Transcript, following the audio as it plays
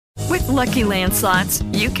Lucky Land Slots,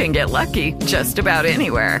 you can get lucky just about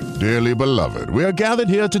anywhere. Dearly beloved, we are gathered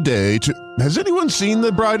here today to... Has anyone seen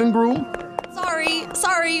the bride and groom?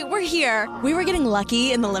 Sorry, we're here. We were getting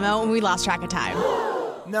lucky in the limo and we lost track of time.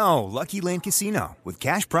 No, Lucky Land Casino, with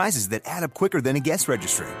cash prizes that add up quicker than a guest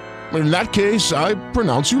registry. In that case, I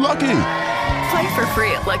pronounce you lucky. Play for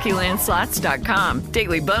free at LuckyLandSlots.com.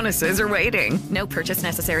 Daily bonuses are waiting. No purchase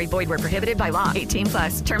necessary. Void where prohibited by law.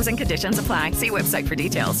 18+. Terms and conditions apply. See website for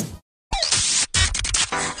details.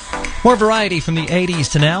 More variety from the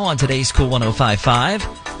 80s to now on today's Cool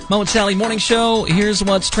 105.5. Mo and Sally Morning Show. Here's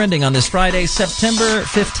what's trending on this Friday, September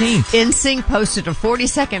 15th. NSYNC posted a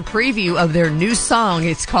 40-second preview of their new song.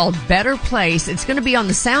 It's called Better Place. It's going to be on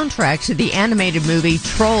the soundtrack to the animated movie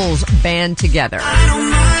Trolls Band Together. I don't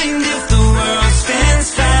mind if the world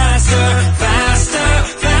spins faster,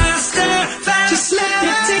 faster, faster, faster. Just let me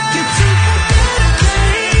take you to a better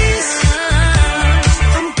place.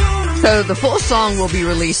 So the full song will be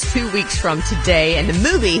released 2 weeks from today, and the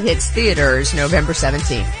movie hits theaters November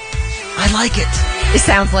 17th. I like it. It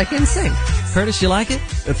sounds like NSYNC. Curtis, you like it?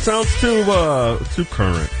 It sounds too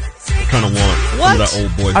current. I kind of want some of that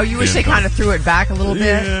old boy. Oh, you wish they kind of threw it back a little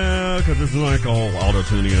bit? Yeah, because it's like a whole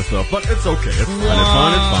auto-tuning and stuff. But it's okay. It's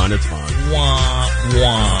fine. It's fine. Wah,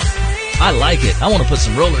 wah. I like it. I want to put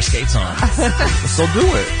some roller skates on. So do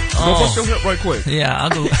it. Go bust your hip right quick. Yeah,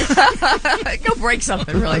 I'll go. Go break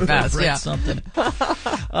something really fast. Break something.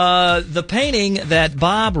 The painting that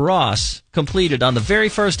Bob Ross completed on the very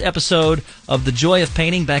first episode of The Joy of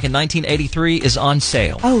Painting back in 1983 is on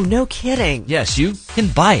sale. Oh, no kidding. Yes, you can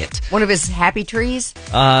buy it. One of his happy trees?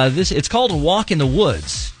 It's called A Walk in the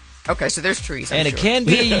Woods. Okay, so there's trees. And it can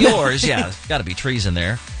be yours. Yeah, got to be trees in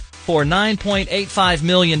there. For $9.85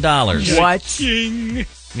 million. What?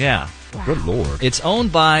 Yeah. Wow. Good Lord. It's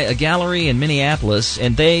owned by a gallery in Minneapolis,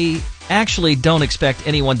 and they actually don't expect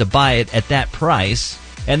anyone to buy it at that price,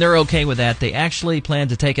 and they're okay with that. They actually plan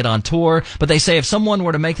to take it on tour, but they say if someone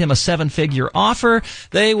were to make them a seven-figure offer,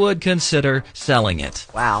 they would consider selling it.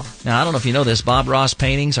 Wow. Now, I don't know if you know this, Bob Ross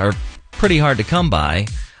paintings are pretty hard to come by.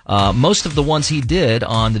 Most of the ones he did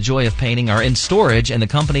on The Joy of Painting are in storage, and the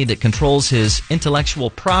company that controls his intellectual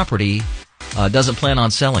property doesn't plan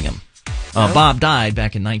on selling them. Bob died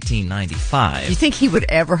back in 1995. Do you think he would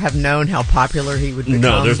ever have known how popular he would become?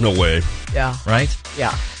 No, there's no way. Yeah. Right?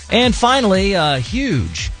 Yeah. And finally,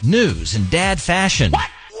 huge news in dad fashion.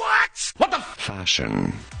 What the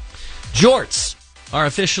Fashion. Jorts are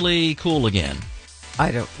officially cool again. What?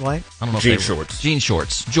 I don't know if Jean they were. shorts. Jean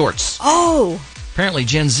shorts. Jorts. Oh! Apparently,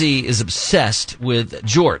 Gen Z is obsessed with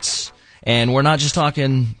jorts. And we're not just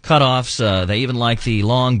talking cutoffs. They even like the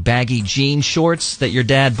long, baggy jean shorts that your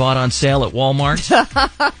dad bought on sale at Walmart.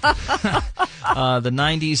 The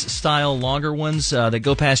 90s style longer ones that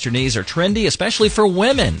go past your knees are trendy, especially for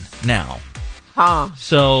women now. Huh.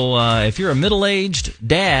 So if you're a middle-aged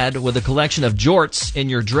dad with a collection of jorts in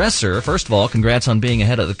your dresser, first of all, congrats on being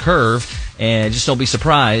ahead of the curve. And just don't be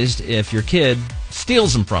surprised if your kid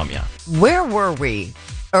steals them from you. Where were we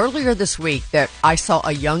earlier this week that I saw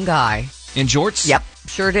a young guy? In jorts? Yep,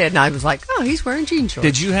 sure did. And I was like, oh, he's wearing jean shorts.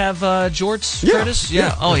 Did you have jorts, Yeah. Curtis?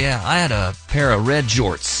 Yeah. Oh, yeah. I had a pair of red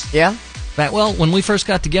jorts. Yeah? Well, when we first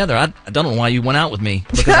got together, I don't know why you went out with me,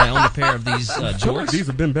 because I owned a pair of these jorts. These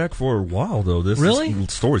have been back for a while, though. This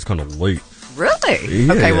story's kind of late. Really?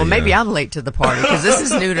 Yeah, okay, well, maybe I'm late to the party, because this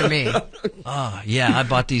is new to me. Yeah, I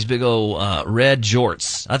bought these big old red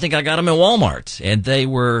jorts. I think I got them at Walmart, and they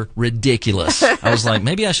were ridiculous. I was like,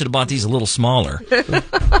 maybe I should have bought these a little smaller.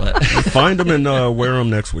 But Find them and wear them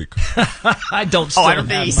next week. I don't still I don't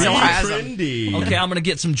think he still has them. Trendy. Okay, I'm going to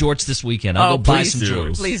get some jorts this weekend. I'll go buy please some do.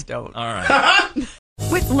 jorts. Please don't. All right.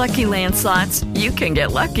 With Lucky Land Slots, you can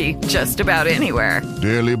get lucky just about anywhere.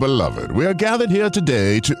 Dearly beloved, we are gathered here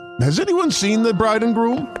today to... Has anyone seen the bride and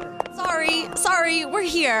groom? Sorry, we're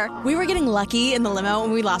here. We were getting lucky in the limo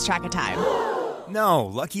and we lost track of time. No,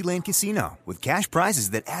 Lucky Land Casino, with cash prizes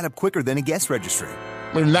that add up quicker than a guest registry.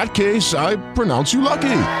 In that case, I pronounce you lucky.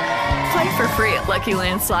 Play for free at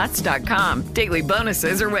LuckyLandSlots.com. Daily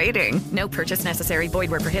bonuses are waiting. No purchase necessary.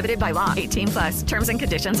 Void where prohibited by law. 18+. Terms and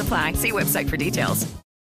conditions apply. See website for details.